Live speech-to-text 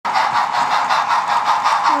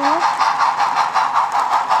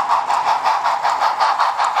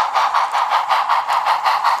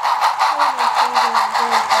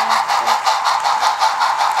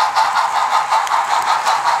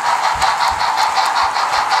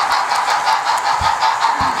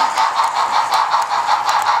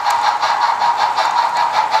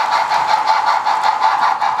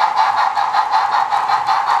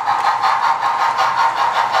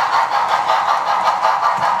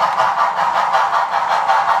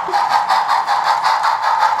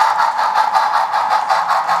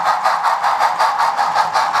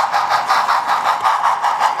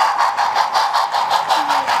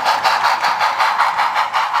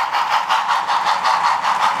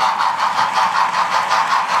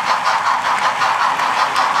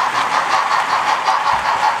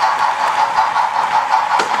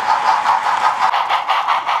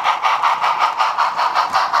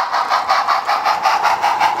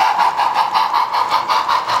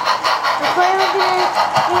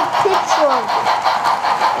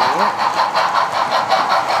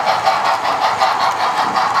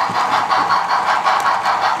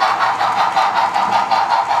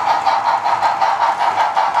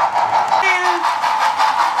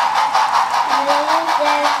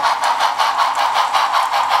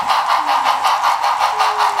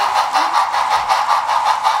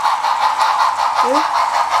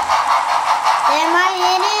Am I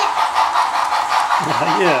in it? Not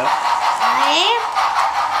yet. I am?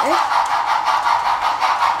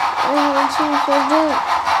 What should I do?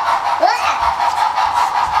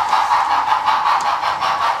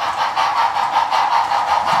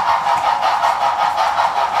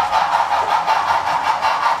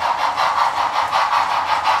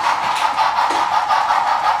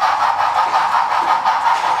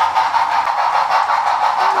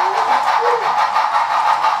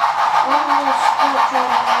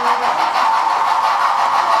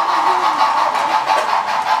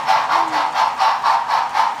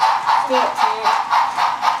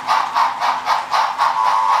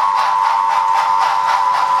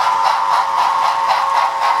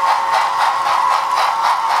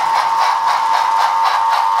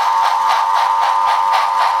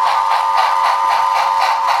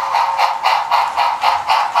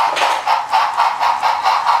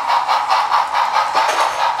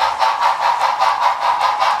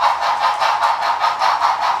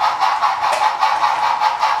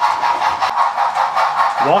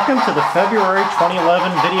 Welcome to the February 2011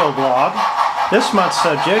 video blog. This month's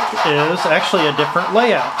subject is actually a different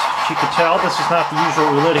layout. As you can tell, this is not the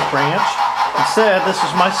usual Oolitic Branch. Instead, this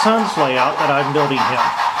is my son's layout that I'm building him.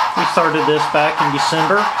 We started this back in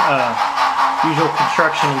December, usual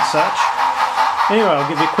construction and such. Anyway, I'll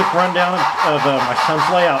give you a quick rundown of my son's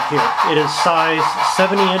layout here. It is size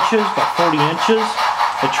 70 inches by 40 inches.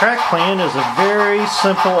 The track plan is a very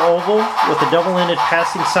simple oval with a double-ended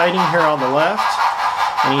passing siding here on the left.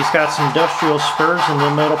 And he's got some industrial spurs in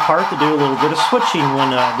the middle part to do a little bit of switching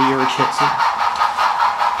when the urge hits him.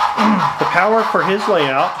 The power for his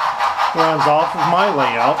layout runs off of my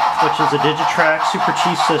layout, which is a Digitrack Super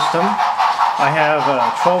Chief system. I have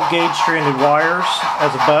 12 gauge stranded wires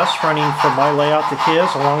as a bus running from my layout to his,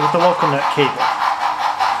 along with the local nut cable.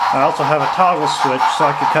 I also have a toggle switch so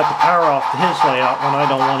I can cut the power off to his layout when I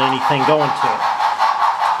don't want anything going to it.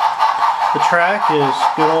 The track is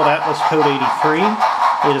good old Atlas Code 83.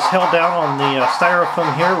 It is held down on the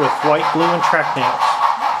styrofoam here with white glue and track nails.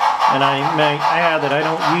 And I may add that I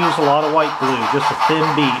don't use a lot of white glue, just a thin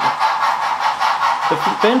bead. The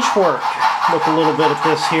bench work, look a little bit at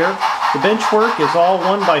this here. The bench work is all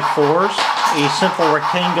 1x4s, a simple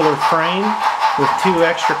rectangular frame with 2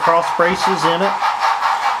 extra cross braces in it.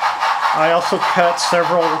 I also cut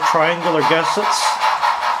several triangular gussets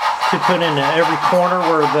to put in every corner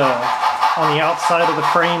where on the outside of the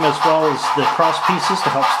frame, as well as the cross pieces to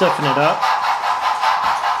help stiffen it up.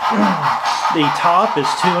 The top is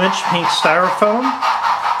 2-inch pink styrofoam,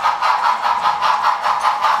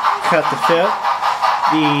 cut to fit.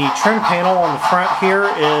 The trim panel on the front here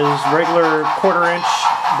is regular 1/4-inch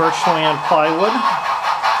birchland plywood.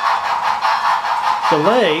 The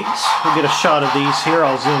legs, we'll get a shot of these here,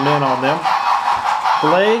 I'll zoom in on them. The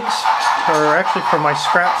legs are actually from my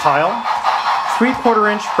scrap pile.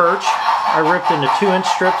 3/4-inch birch I ripped into 2-inch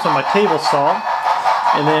strips on my table saw,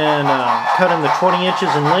 and then cut them to 20 inches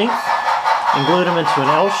in length and glued them into an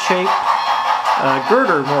L-shaped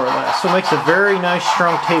girder, more or less. So it makes a very nice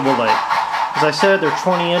strong table leg. As I said, they're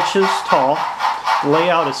 20 inches tall. The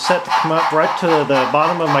layout is set to come up right to the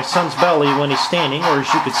bottom of my son's belly when he's standing, or as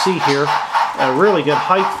you can see here, a really good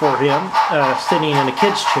height for him, sitting in a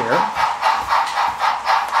kid's chair.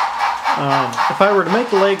 If I were to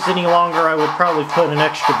make the legs any longer, I would probably put an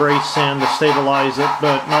extra brace in to stabilize it,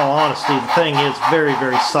 but in all honesty, the thing is very,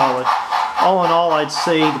 very solid. All in all, I'd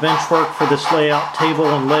say the bench work for this layout, table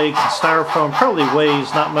and legs and styrofoam, probably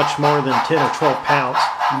weighs not much more than 10 or 12 pounds.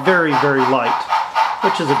 Very, very light,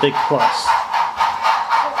 which is a big plus.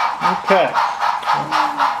 Okay.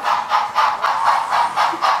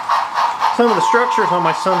 Some of the structures on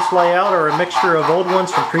my son's layout are a mixture of old ones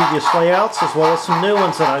from previous layouts as well as some new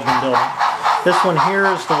ones that I've been building. This one here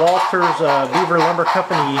is the Walters Beaver Lumber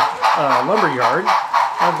Company lumberyard.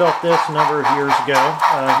 I built this a number of years ago,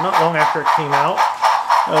 not long after it came out.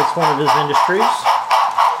 It's one of his industries.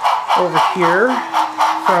 Over here,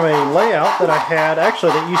 from a layout that I had,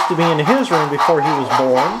 actually that used to be in his room before he was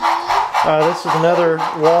born. This is another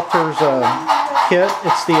Walters kit.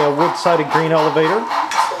 It's the wood-sided green elevator.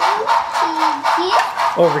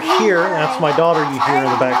 Over here, that's my daughter you hear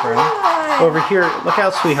in the background. Over here, look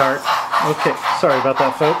out, sweetheart. Okay, sorry about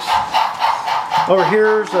that, folks. Over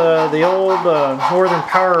here's the old Northern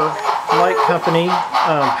Power Light Company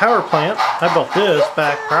power plant. I built this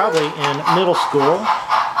back probably in middle school.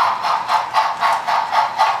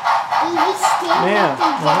 Yeah,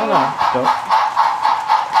 no.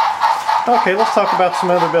 Okay, let's talk about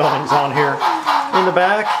some other buildings on here. In the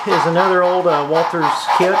back is another old Walters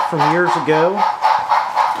kit from years ago.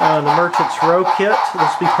 The Merchant's Row kit. This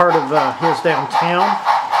will be part of his downtown.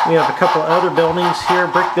 We have a couple of other buildings here,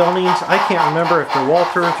 brick buildings. I can't remember if they're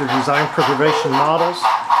Walters or design preservation models.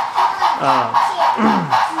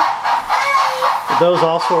 Those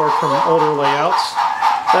also are from older layouts.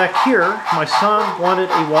 Back here, my son wanted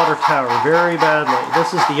a water tower very badly.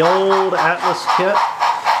 This is the old Atlas kit.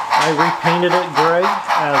 I repainted it gray,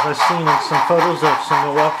 as I've seen in some photos of some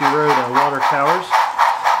Milwaukee Road water towers.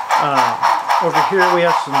 Over here we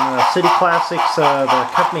have some City Classics, the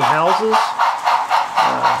company houses.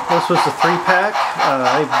 This was the 3-pack.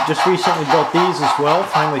 I just recently built these as well.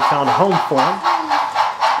 Finally found a home for them.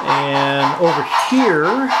 And over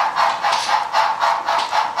here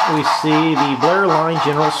we see the Blair Line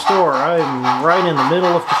General Store. I'm right in the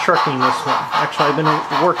middle of constructing this one. Actually, I've been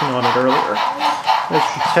working on it earlier. As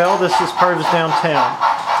you can tell, this is part of his downtown.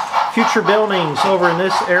 Future buildings over in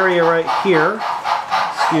this area right here.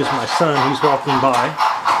 Excuse my son, he's walking by.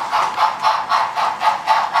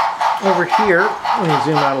 Over here, let me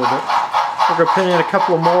zoom out a little bit. We're going to put in a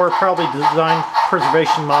couple of more, probably design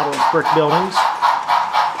preservation models, brick buildings.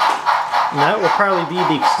 And that will probably be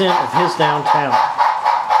the extent of his downtown.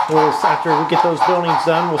 After we get those buildings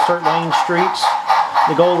done, we'll start laying streets.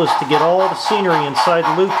 The goal is to get all the scenery inside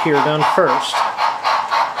the loop here done first.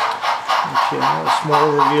 Okay, a small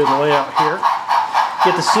overview of the layout here.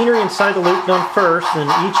 Get the scenery inside the loop done first, then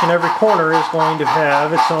each and every corner is going to have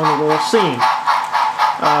its own little scene.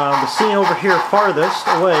 The scene over here farthest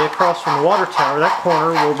away across from the water tower, that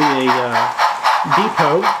corner will be a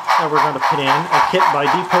depot that we're going to put in. A kit by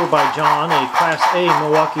Depot by John, a Class A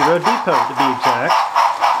Milwaukee Road depot to be exact.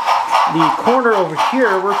 The corner over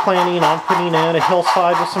here we're planning on putting in a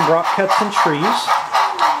hillside with some rock cuts and trees.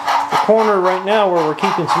 The corner right now where we're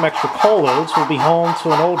keeping some extra coal loads will be home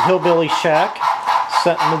to an old hillbilly shack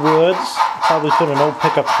set in the woods. Probably put an old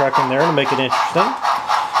pickup truck in there to make it interesting.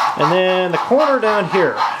 And then the corner down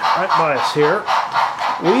here, right by us here,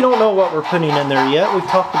 we don't know what we're putting in there yet. We've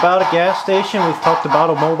talked about a gas station, we've talked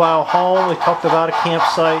about a mobile home, we've talked about a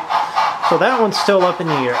campsite. So that one's still up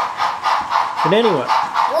in the air. But anyway,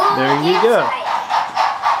 there you go.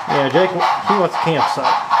 Yeah, Jake, he wants a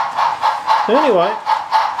campsite. So anyway,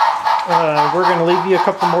 we're going to leave you a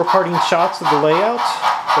couple more parting shots of the layout.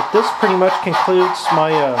 But this pretty much concludes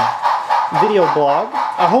my video blog.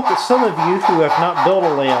 I hope that some of you who have not built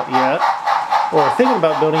a layout yet, or are thinking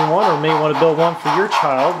about building one, or may want to build one for your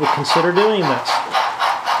child, would consider doing this.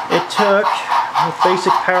 It took, with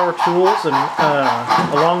basic power tools, and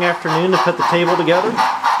a long afternoon to put the table together.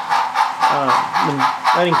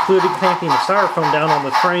 That included clamping the styrofoam down on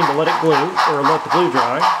the frame to let it glue, or let the glue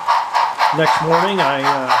dry. Next morning,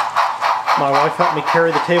 my wife helped me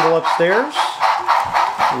carry the table upstairs.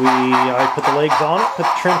 I put the legs on it, put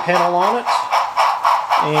the trim panel on it,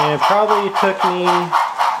 and probably took me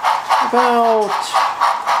about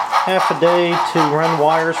half a day to run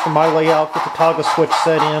wires from my layout, get the toggle switch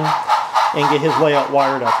set in, and get his layout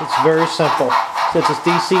wired up. It's very simple. Since it's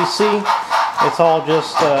DCC, it's all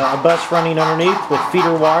just a bus running underneath with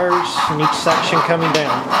feeder wires in each section coming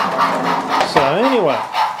down. So anyway,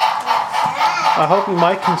 I hope you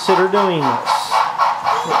might consider doing this.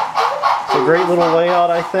 It's a great little layout,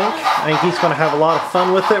 I think. I think he's going to have a lot of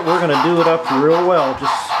fun with it. We're going to do it up real well,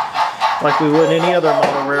 just like we would any other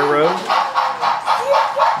model railroad.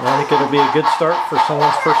 And I think it'll be a good start for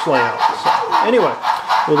someone's first layout. Anyway,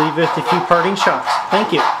 we'll leave with a few parting shots.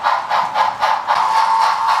 Thank you.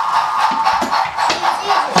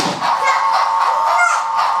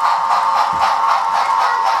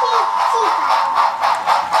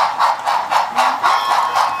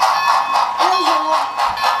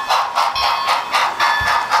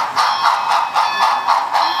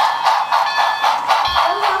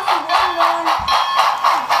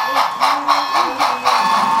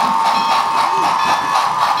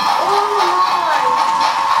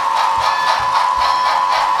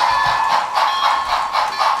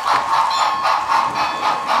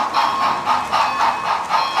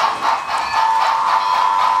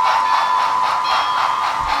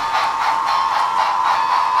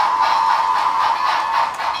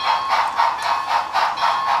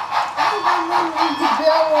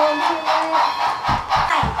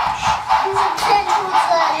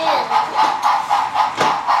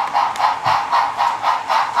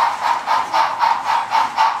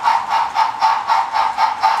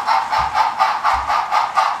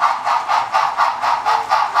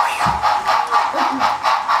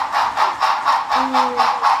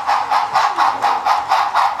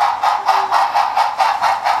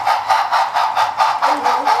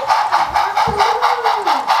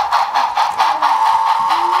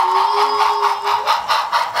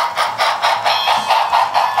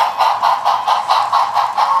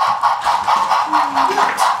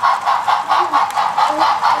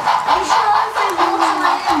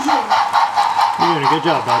 You're doing a good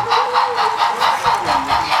job, bud.